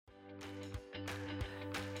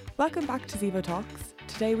Welcome back to Zivo Talks.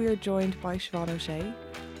 Today we are joined by Siobhan O'Shea.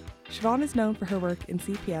 Siobhan is known for her work in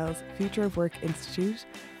CPL's Future of Work Institute,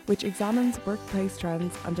 which examines workplace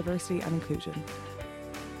trends and diversity and inclusion.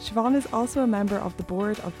 Siobhan is also a member of the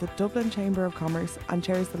board of the Dublin Chamber of Commerce and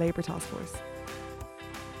chairs the Labour Taskforce.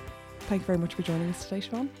 Thank you very much for joining us today,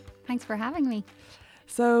 Siobhan. Thanks for having me.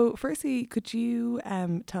 So firstly, could you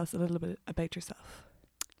tell us a little bit about yourself?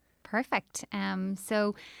 Perfect.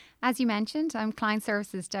 So as you mentioned, I'm Client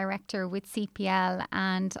Services Director with CPL,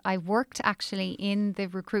 and I've worked actually in the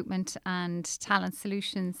recruitment and talent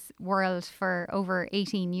solutions world for over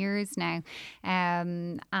 18 years now.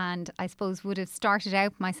 And I suppose would have started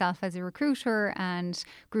out myself as a recruiter and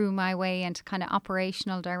grew my way into kind of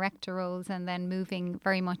operational director roles, and then moving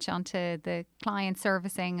very much onto the client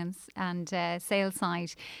servicing and sales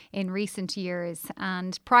side in recent years.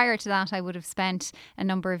 And prior to that, I would have spent a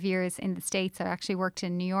number of years in the States. I actually worked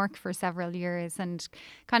in New York for several years and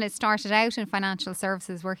kind of started out in financial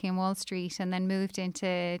services working on Wall Street and then moved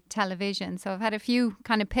into television. So I've had a few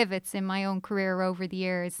kind of pivots in my own career over the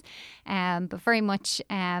years, but very much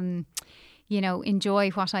enjoy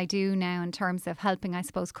what I do now in terms of helping, I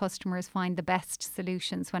suppose, customers find the best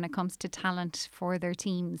solutions when it comes to talent for their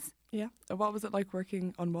teams. Yeah. What was it like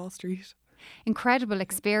working on Wall Street? Incredible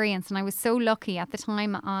experience, and I was so lucky. At the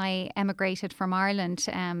time I emigrated from Ireland,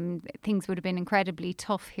 things would have been incredibly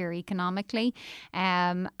tough here economically,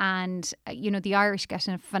 and the Irish get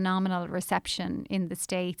a phenomenal reception in the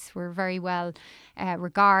States. We're very well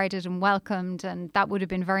regarded and welcomed, and that would have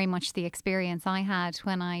been very much the experience I had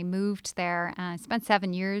when I moved there. I spent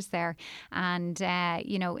 7 years there, and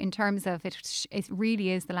in terms of it really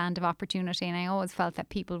is the land of opportunity, and I always felt that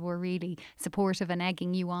people were really supportive and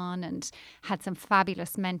egging you on, and had some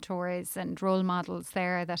fabulous mentors and role models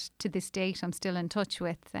there that to this date I'm still in touch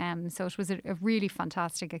with. So it was a really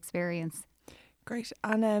fantastic experience. Great.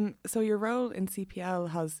 And so your role in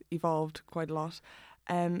CPL has evolved quite a lot.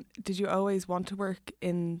 Did you always want to work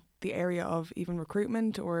in the area of even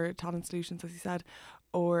recruitment or talent solutions, as you said,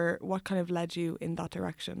 or what kind of led you in that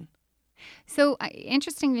direction? So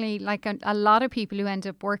interestingly, like a lot of people who end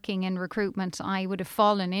up working in recruitment, I would have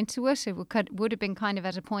fallen into it. It would have been kind of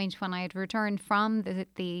at a point when I had returned from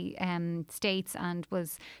the States and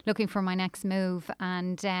was looking for my next move.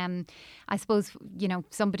 And I suppose,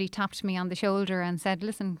 somebody tapped me on the shoulder and said,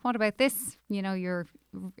 listen, what about this? You're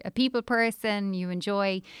a people person, you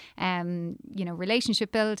enjoy,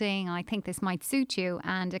 relationship building. I think this might suit you.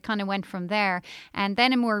 And it kind of went from there. And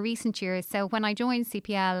then in more recent years, so when I joined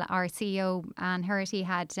CPL, our CEO, Anne Herity,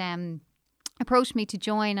 had approached me to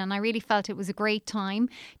join, and I really felt it was a great time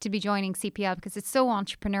to be joining CPL because it's so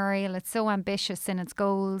entrepreneurial, it's so ambitious in its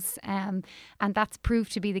goals, and that's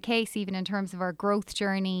proved to be the case even in terms of our growth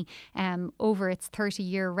journey over its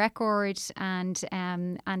 30-year record, and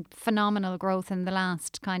phenomenal growth in the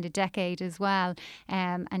last kind of decade as well,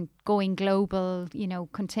 and going global,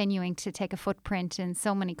 continuing to take a footprint in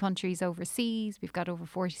so many countries overseas. We've got over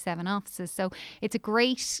 47 offices, so it's a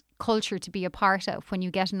great culture to be a part of when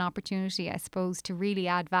you get an opportunity, I suppose, to really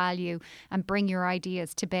add value and bring your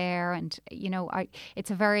ideas to bear. And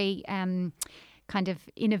it's a very kind of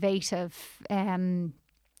innovative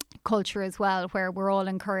culture as well, where we're all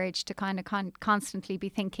encouraged to kind of constantly be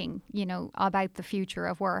thinking, about the future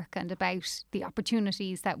of work and about the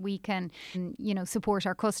opportunities that we can, support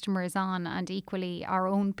our customers on, and equally our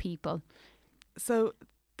own people. So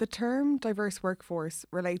the term diverse workforce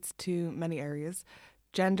relates to many areas: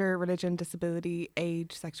 gender, religion, disability,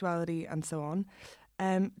 age, sexuality, and so on.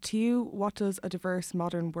 To you, what does a diverse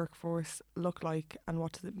modern workforce look like, and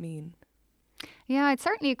what does it mean? Yeah, I'd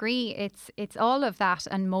certainly agree. It's all of that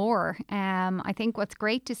and more. I think what's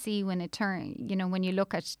great to see when when you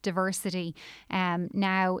look at diversity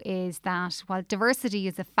now is that while diversity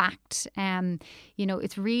is a fact,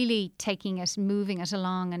 it's really taking it, moving it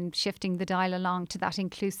along and shifting the dial along to that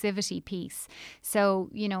inclusivity piece.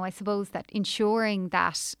 So, I suppose that ensuring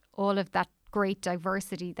that all of that great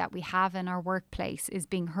diversity that we have in our workplace is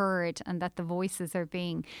being heard, and that the voices are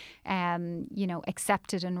being,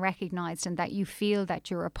 accepted and recognised, and that you feel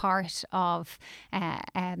that you're a part of,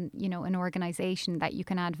 an organisation that you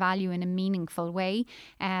can add value in a meaningful way.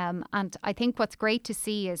 And I think what's great to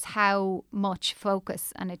see is how much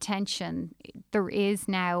focus and attention there is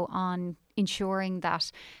now on ensuring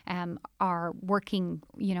that our working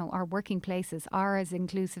places are as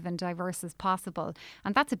inclusive and diverse as possible.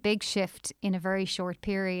 And that's a big shift in a very short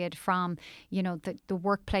period from, the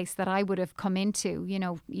workplace that I would have come into,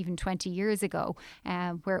 even 20 years ago,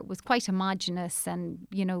 where it was quite homogenous and,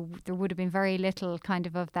 there would have been very little kind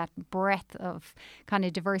of that breadth of kind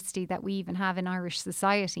of diversity that we even have in Irish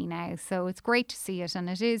society now. So it's great to see it, and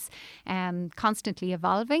it is constantly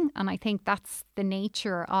evolving. And I think that's the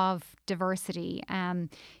nature of diversity.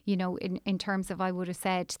 In terms of, I would have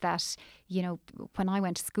said that, when I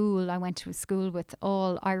went to a school with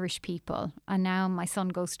all Irish people, and now my son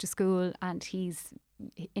goes to school and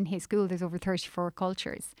in his school there's over 34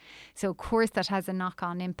 cultures. So of course that has a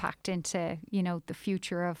knock-on impact into, the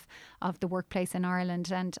future of the workplace in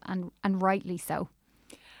Ireland, and rightly so.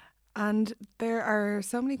 And there are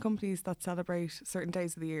so many companies that celebrate certain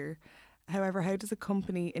days of the year. However, how does a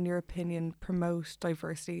company, in your opinion, promote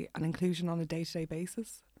diversity and inclusion on a day-to-day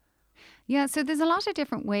basis? Yeah, so there's a lot of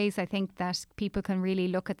different ways I think that people can really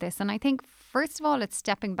look at this. And I think, first of all, it's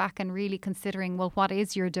stepping back and really considering, well, what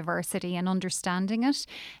is your diversity and understanding it.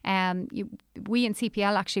 We in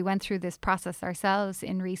CPL actually went through this process ourselves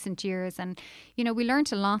in recent years. And, we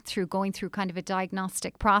learned a lot through going through kind of a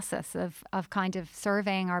diagnostic process of kind of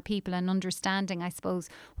surveying our people and understanding, I suppose,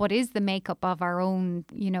 what is the makeup of our own,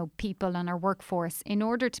 people and our workforce, in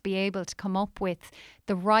order to be able to come up with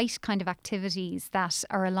the right kind of activities that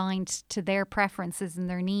are aligned to their preferences and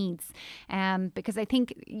their needs. Because I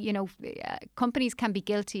think, companies can be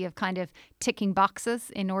guilty of kind of ticking boxes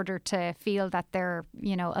in order to feel that they're,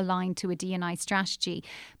 aligned to a D&I strategy.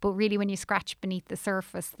 But really, when you scratch beneath the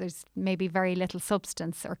surface, there's maybe very little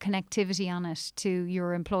substance or connectivity on it to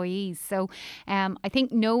your employees. So I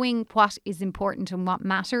think knowing what is important and what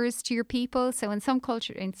matters to your people. So in some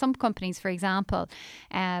companies, for example,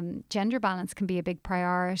 gender balance can be a big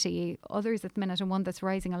priority. Others at the minute, and one that's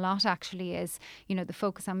rising a lot actually, is, the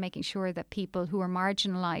focus on making sure that people who are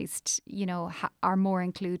marginalised, are more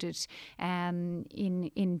included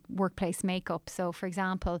in workplace makeup. So for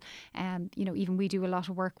example, even we do a lot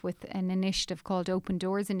of work with an initiative called Open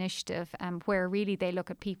Doors Initiative, where really they look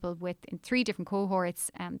at people in 3 different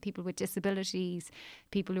cohorts, people with disabilities,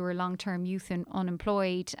 people who are long-term youth and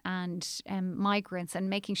unemployed, and migrants, and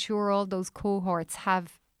making sure all those cohorts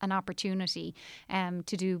have an opportunity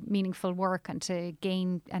to do meaningful work and to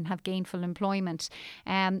have gainful employment.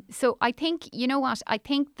 So I think, I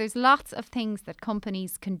think there's lots of things that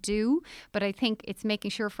companies can do, but I think it's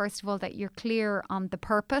making sure, first of all, that you're clear on the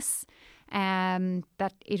purpose,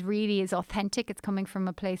 that it really is authentic. It's coming from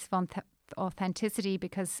a place of authenticity,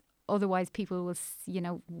 because otherwise people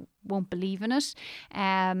will, won't believe in it.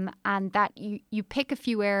 And that you pick a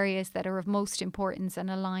few areas that are of most importance and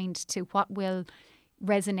aligned to what will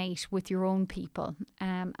resonate with your own people.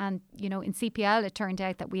 And, in CPL, it turned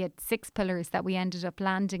out that we had 6 pillars that we ended up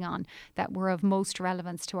landing on that were of most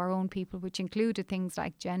relevance to our own people, which included things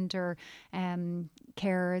like gender,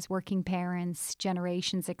 carers, working parents,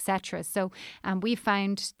 generations, etc. So we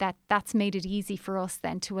found that that's made it easy for us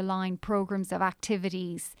then to align programmes of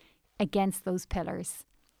activities against those pillars.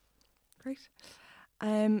 Great.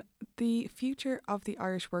 The future of the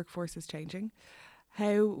Irish workforce is changing.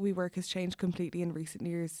 How we work has changed completely in recent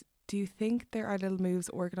years. Do you think there are little moves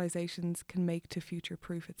organisations can make to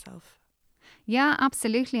future-proof itself? Yeah,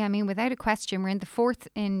 absolutely. I mean, without a question, we're in the 4th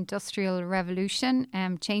industrial revolution.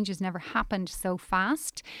 Change has never happened so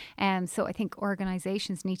fast. So I think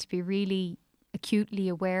organisations need to be really acutely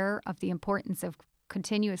aware of the importance of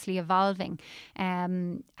continuously evolving,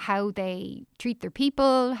 how they treat their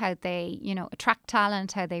people, how they, attract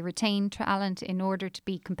talent, how they retain talent in order to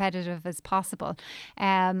be competitive as possible.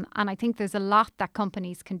 And I think there's a lot that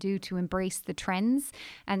companies can do to embrace the trends.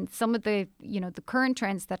 And some of the, the current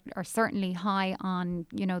trends that are certainly high on,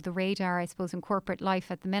 the radar, I suppose, in corporate life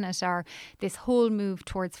at the minute are this whole move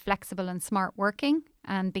towards flexible and smart working,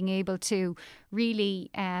 and being able to really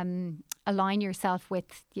align yourself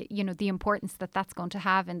with, the importance that that's going to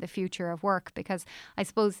have in the future of work. Because I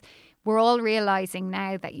suppose we're all realising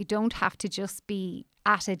now that you don't have to just be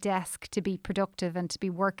at a desk to be productive and to be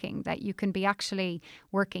working, that you can be actually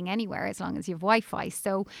working anywhere as long as you have Wi-Fi.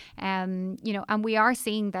 So, and we are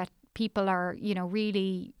seeing that people are,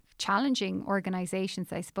 really challenging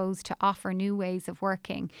organisations, I suppose, to offer new ways of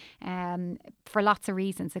working for lots of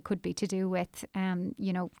reasons. It could be to do with,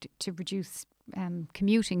 to reduce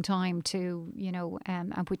commuting time, to,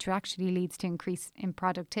 and which actually leads to increase in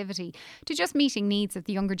productivity, to just meeting needs of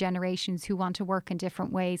the younger generations who want to work in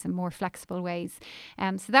different ways and more flexible ways.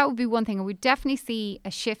 So that would be one thing. I would definitely see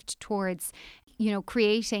a shift towards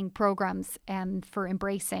creating programs for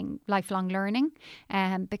embracing lifelong learning,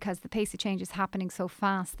 because the pace of change is happening so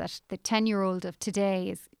fast that the 10-year-old of today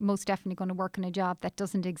is most definitely going to work in a job that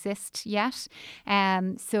doesn't exist yet.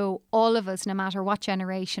 So all of us, no matter what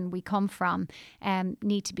generation we come from,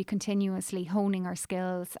 need to be continuously honing our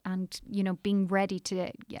skills and, being ready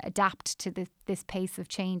to adapt to this pace of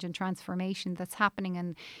change and transformation that's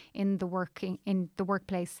happening in the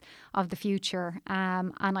workplace of the future.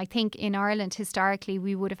 And I think in Ireland, historically,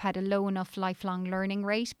 we would have had a low enough lifelong learning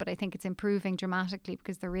rate, but I think it's improving dramatically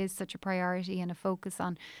because there is such a priority and a focus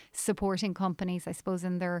on supporting companies, I suppose,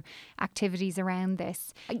 in their activities around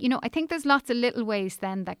this. I think there's lots of little ways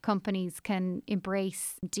then that companies can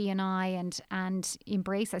embrace D&I and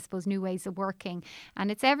embrace, I suppose, new ways of working. And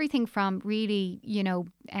it's everything from really,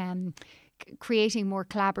 creating more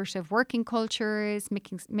collaborative working cultures,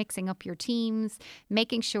 mixing up your teams,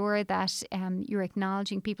 making sure that you're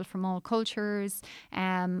acknowledging people from all cultures,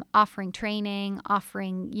 offering training,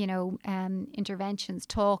 offering, interventions,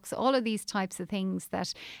 talks, all of these types of things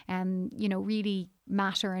that, really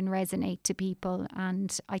matter and resonate to people.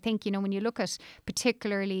 And I think, when you look at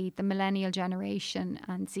particularly the millennial generation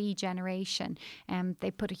and Z generation, they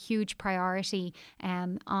put a huge priority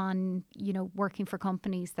on, working for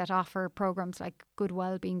companies that offer programs like good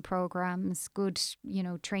wellbeing programs, good,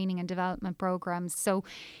 training and development programs. So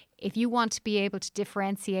if you want to be able to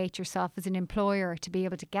differentiate yourself as an employer, to be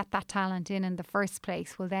able to get that talent in the first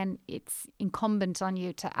place, well, then it's incumbent on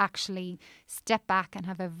you to actually step back and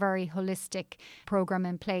have a very holistic program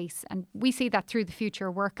in place. And we see that through the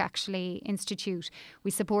Future Work Institute.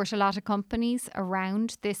 We support a lot of companies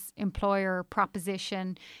around this employer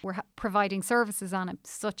proposition. We're providing services on it,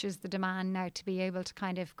 such as the demand now to be able to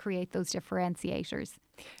kind of create those differentiators.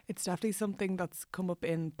 It's definitely something that's come up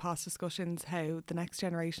in past discussions, how the next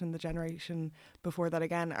generation and the generation before that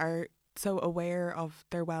again are so aware of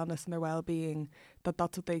their wellness and their well-being that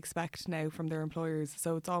that's what they expect now from their employers.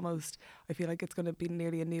 So it's almost, I feel like it's going to be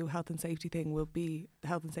nearly a new health and safety thing, will be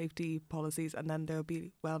health and safety policies, and then there'll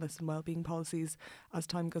be wellness and well-being policies as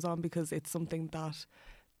time goes on, because it's something that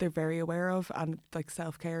they're very aware of, and like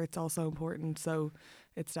self-care, it's also important. So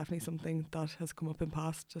it's definitely something that has come up in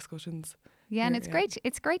past discussions. Yeah, and it's great.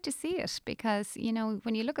 It's great to see it because,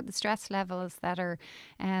 when you look at the stress levels that are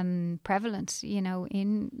prevalent,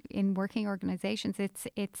 in working organisations, we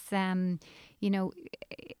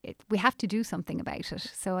have to do something about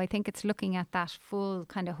it. So I think it's looking at that full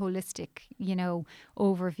kind of holistic,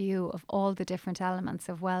 overview of all the different elements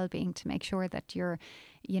of well-being to make sure that you're,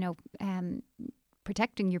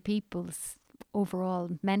 protecting your people's overall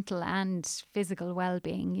mental and physical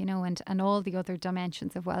well-being, and all the other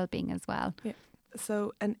dimensions of well-being as well. Yeah.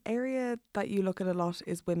 So an area that you look at a lot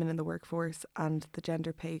is women in the workforce and the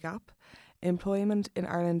gender pay gap. Employment in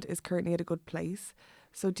Ireland is currently at a good place.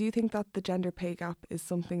 So do you think that the gender pay gap is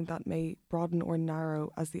something that may broaden or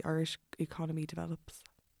narrow as the Irish economy develops?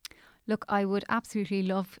 Look, I would absolutely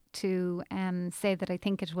love to say that I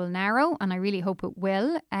think it will narrow, and I really hope it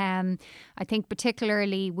will. I think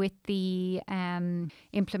particularly with the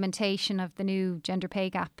implementation of the new Gender Pay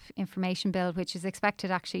Gap Information Bill, which is expected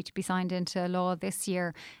actually to be signed into law this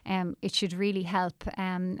year, it should really help.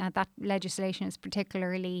 That legislation is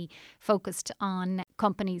particularly focused on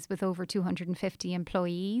companies with over 250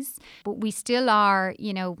 employees. But we still are,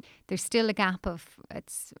 there's still a gap of,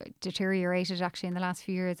 it's deteriorated actually in the last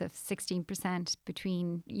few years, of 16%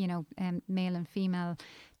 between, male and female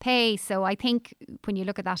pay. So I think when you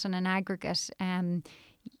look at that on an aggregate,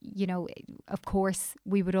 of course,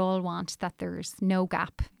 we would all want that there's no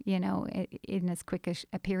gap, in as quick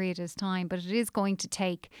a period as time. But it is going to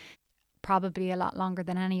take probably a lot longer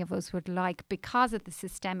than any of us would like because of the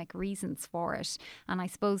systemic reasons for it. And I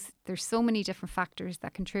suppose there's so many different factors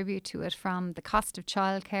that contribute to it, from the cost of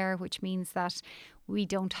childcare, which means that we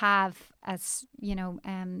don't have as,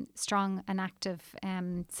 strong and active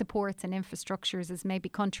supports and infrastructures as maybe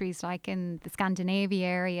countries like in the Scandinavia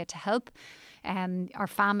area to help our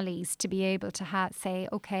families to be able to say,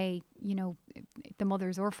 okay, the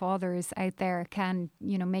mothers or fathers out there can,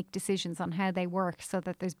 make decisions on how they work so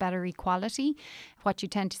that there's better equality. What you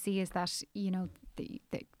tend to see is that,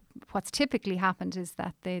 what's typically happened is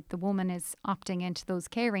that the woman is opting into those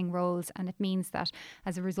caring roles, and it means that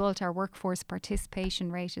as a result our workforce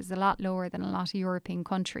participation rate is a lot lower than a lot of European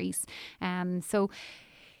countries. So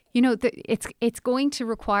it's going to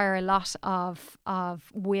require a lot of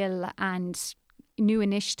will and new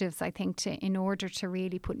initiatives, I think, in order to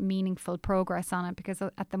really put meaningful progress on it, because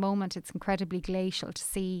at the moment it's incredibly glacial to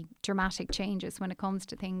see dramatic changes when it comes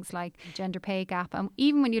to things like gender pay gap. And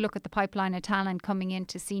even when you look at the pipeline of talent coming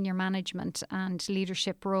into senior management and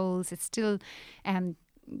leadership roles, it's still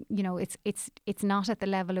it's not at the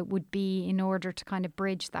level it would be in order to kind of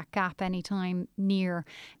bridge that gap anytime near.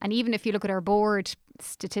 And even if you look at our board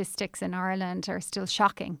statistics in Ireland are still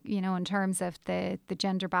shocking, in terms of the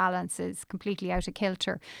gender balance is completely out of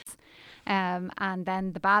kilter. And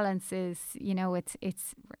then the balance is,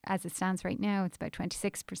 it's as it stands right now, it's about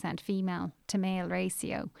 26% female to male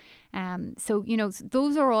ratio. So,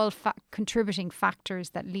 those are all contributing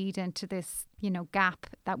factors that lead into this, gap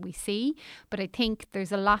that we see. But I think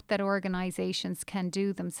there's a lot that organisations can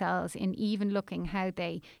do themselves in even looking how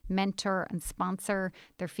they mentor and sponsor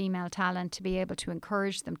their female talent to be able to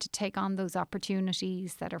encourage them to take on those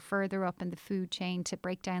opportunities that are further up in the food chain, to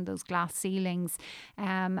break down those glass ceilings,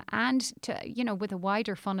 and to, with a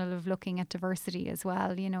wider funnel of looking at diversity as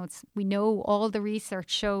well. We know all the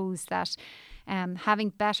research shows that having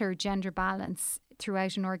better gender balance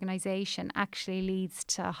throughout an organisation actually leads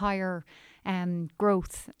to higher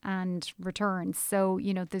growth and returns. So,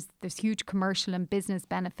 there's huge commercial and business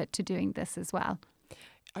benefit to doing this as well.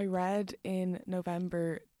 I read in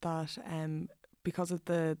November that because of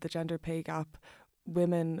the gender pay gap,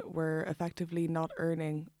 women were effectively not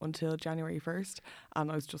earning until January 1st,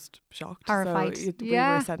 and I was just shocked. Horrified. So we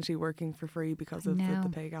were essentially working for free because of the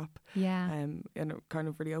pay gap. Yeah. And it kind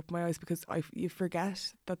of really opened my eyes, because you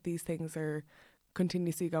forget that these things are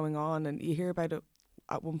continuously going on, and you hear about it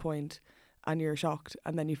at one point and you're shocked,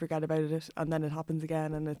 and then you forget about it, and then it happens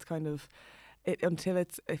again, and it's kind of until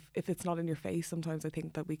it's if it's not in your face. Sometimes I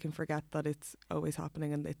think that we can forget that it's always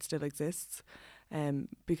happening and it still exists.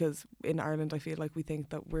 Because in Ireland I feel like we think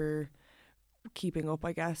that we're keeping up,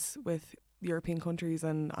 I guess, with European countries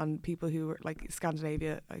and people who are like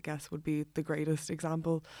Scandinavia, I guess, would be the greatest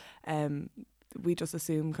example. We just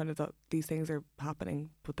assume kind of that these things are happening,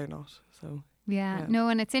 but they're not. So yeah. No,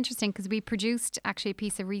 and it's interesting because we produced actually a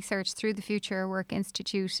piece of research through the Future Work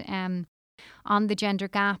Institute on the gender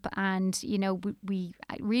gap, and we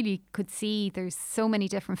really could see there's so many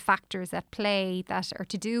different factors at play that are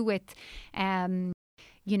to do with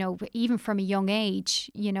even from a young age,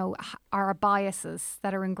 our biases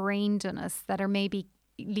that are ingrained in us that are maybe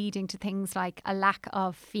leading to things like a lack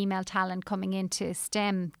of female talent coming into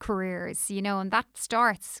STEM careers, and that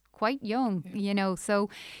starts quite young, so,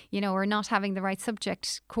 we're not having the right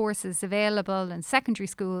subject courses available in secondary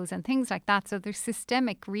schools and things like that. So there's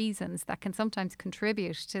systemic reasons that can sometimes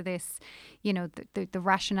contribute to this, the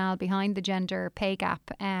rationale behind the gender pay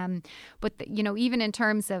gap. But, even in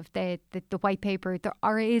terms of the white paper,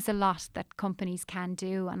 there is a lot that companies can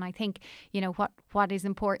do. And I think, what is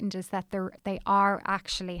important is that they are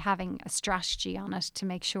actually having a strategy on it to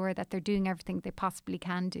make sure that they're doing everything they possibly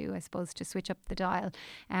can do, I suppose, to switch up the dial.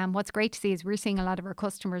 What's great to see is we're seeing a lot of our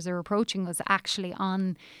customers are approaching us actually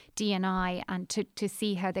on D&I, and to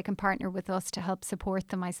see how they can partner with us to help support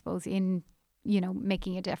them, I suppose, in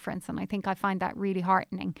making a difference. And I find that really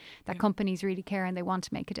heartening that companies really care and they want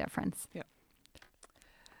to make a difference. Yeah.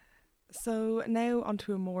 So now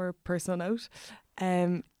onto a more personal note.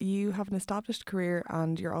 You have an established career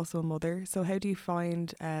and you're also a mother. So how do you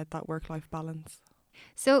find that work-life balance?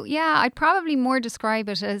 So, yeah, I'd probably more describe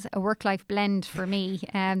it as a work-life blend for me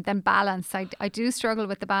than balance. I do struggle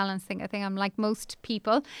with the balance thing. I think I'm like most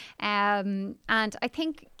people. And I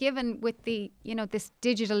think given with the, this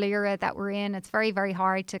digital era that we're in, it's very, very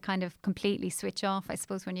hard to kind of completely switch off, I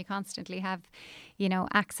suppose, when you constantly have,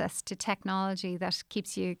 access to technology that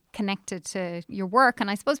keeps you connected to your work.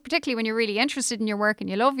 And I suppose particularly when you're really interested in your work and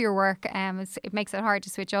you love your work, it makes it hard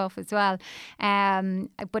to switch off as well.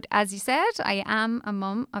 But as you said, I am a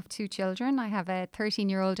mum of 2 children. I have a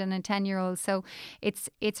 13-year-old and a 10-year-old. So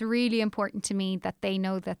it's really important to me that they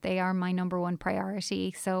know that they are my number one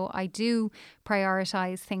priority. So I do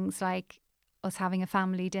prioritise things like us having a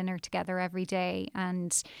family dinner together every day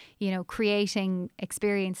and, creating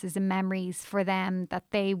experiences and memories for them that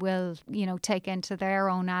they will, take into their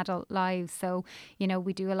own adult lives. So,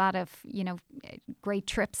 we do a lot of, great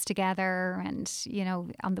trips together and,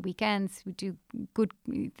 on the weekends we do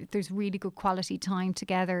there's really good quality time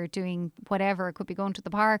together doing whatever. It could be going to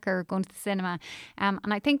the park or going to the cinema.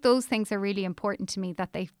 And I think those things are really important to me,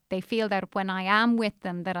 that they feel that when I am with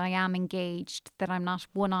them, that I am engaged, that I'm not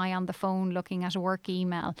one eye on the phone looking at a work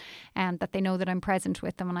email, and that they know that I'm present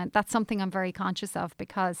with them. And that's something I'm very conscious of,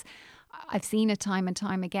 because I've seen it time and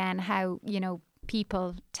time again how,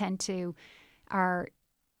 people are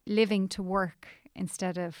living to work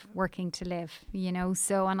instead of working to live, you know.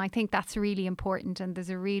 So, and I think that's really important, and there's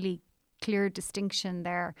a really clear distinction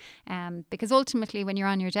there, because ultimately when you're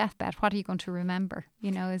on your deathbed, what are you going to remember?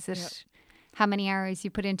 You know, is it how many hours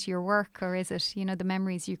you put into your work, or is it, you know, the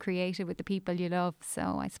memories you created with the people you love?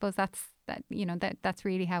 So I suppose that's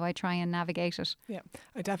really how I try and navigate it. Yeah,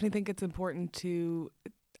 I definitely think it's important to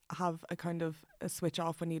have a kind of a switch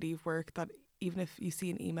off when you leave work, that even if you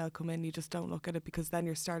see an email come in, you just don't look at it, because then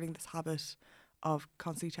you're starting this habit of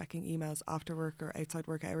constantly checking emails after work or outside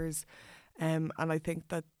work hours. And I think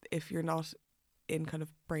that if you're not in kind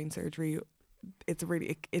of brain surgery, it's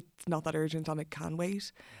not that urgent and it can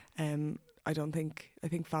wait. I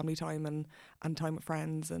think family time and time with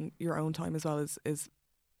friends and your own time as well is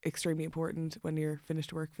extremely important when you're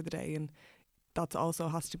finished work for the day, and that also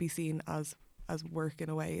has to be seen as work in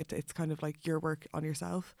a way. It's kind of like your work on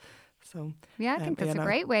yourself. So yeah, I think that's a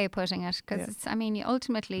great way of putting it, because I mean,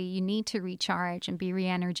 ultimately you need to recharge and be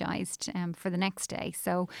re-energized for the next day.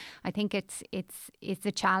 So I think it's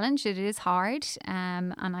a challenge. It is hard,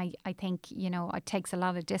 and I think, you know, it takes a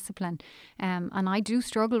lot of discipline, and I do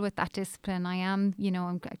struggle with that discipline. I am, you know,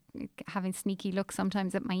 I'm having sneaky looks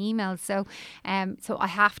sometimes at my emails. So so I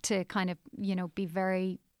have to kind of, you know, be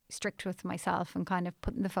very strict with myself and kind of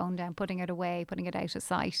putting the phone down, putting it away, putting it out of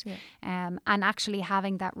sight, and actually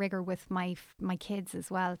having that rigor with my kids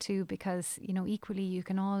as well too, because, you know, equally you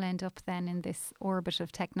can all end up then in this orbit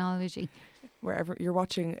of technology. Wherever you're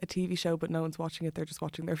watching a TV show but no one's watching it, they're just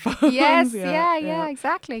watching their phones. Yes, yeah,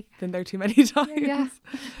 exactly. Been there too many times.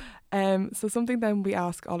 So something then we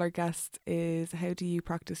ask all our guests is, how do you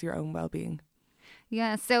practice your own well-being?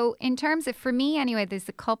 Yeah, so in terms of, for me anyway, there's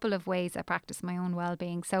a couple of ways I practice my own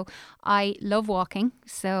well-being. So I love walking.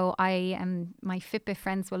 So my Fitbit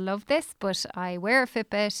friends will love this, but I wear a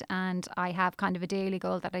Fitbit and I have kind of a daily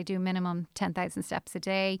goal that I do minimum 10,000 steps a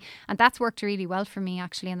day. And that's worked really well for me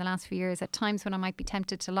actually in the last few years. At times when I might be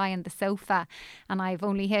tempted to lie on the sofa and I've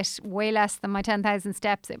only hit way less than my 10,000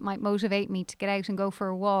 steps, it might motivate me to get out and go for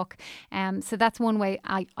a walk. So that's one way.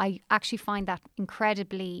 I actually find that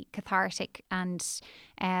incredibly cathartic and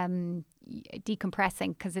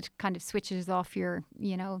decompressing, because it kind of switches off your,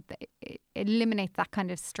 you know, it eliminates that kind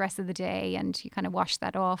of stress of the day and you kind of wash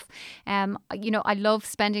that off. You know, I love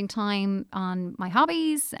spending time on my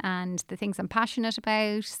hobbies and the things I'm passionate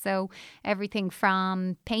about. So everything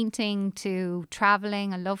from painting to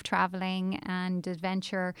traveling. I love traveling and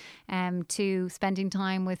adventure, to spending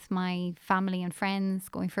time with my family and friends,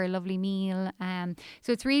 going for a lovely meal.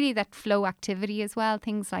 So it's really that flow activity as well.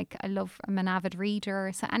 Things like I'm an avid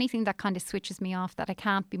reader. So anything that kind of switches me off, that I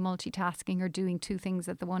can't be multitasking or doing two things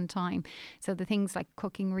at the one time. So the things like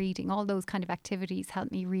cooking, reading, all those kind of activities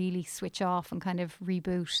help me really switch off and kind of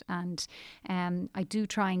reboot. And I do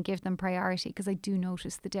try and give them priority, because I do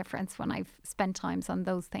notice the difference when I've spent times on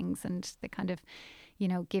those things, and they kind of, you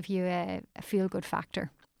know, give you a feel-good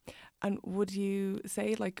factor. And would you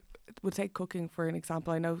say, like, we'll take cooking for an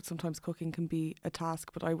example. I know sometimes cooking can be a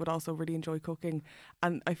task, but I would also really enjoy cooking.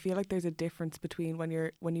 And I feel like there's a difference between when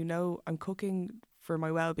you know I'm cooking for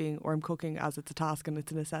my well-being, or I'm cooking as it's a task and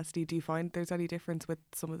it's a necessity. Do you find there's any difference with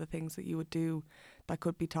some of the things that you would do that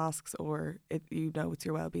could be tasks, or it's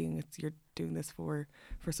your well-being, you're doing this for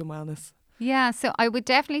some wellness? Yeah, so I would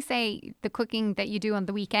definitely say the cooking that you do on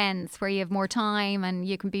the weekends, where you have more time and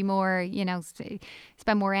you can be more, you know,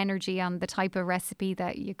 spend more energy on the type of recipe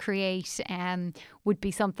that you create, would be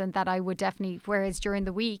something that I would definitely, whereas during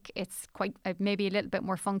the week it's quite maybe a little bit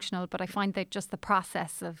more functional, but I find that just the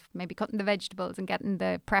process of maybe cutting the vegetables and getting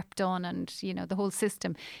the prep done and, you know, the whole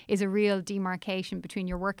system is a real demarcation between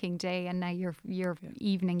your working day and now your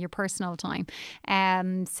evening, your personal time.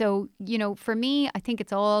 So, you know, for me, I think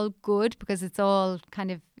it's all good, because it's all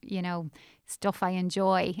kind of, you know, stuff I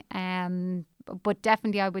enjoy. But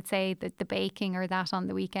definitely I would say that the baking or that on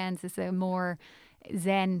the weekends is a more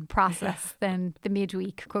zen process than the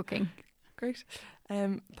midweek cooking. Great.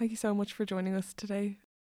 Thank you so much for joining us today.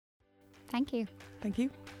 Thank you. Thank you.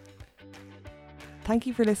 Thank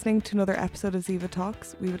you for listening to another episode of Ziva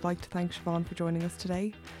Talks. We would like to thank Siobhan for joining us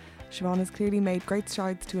today. Siobhan has clearly made great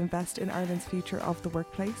strides to invest in Ireland's future of the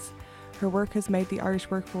workplace. Her work has made the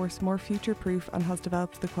Irish workforce more future-proof and has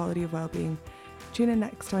developed the quality of well-being. Tune in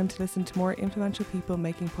next time to listen to more influential people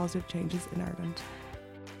making positive changes in Ireland.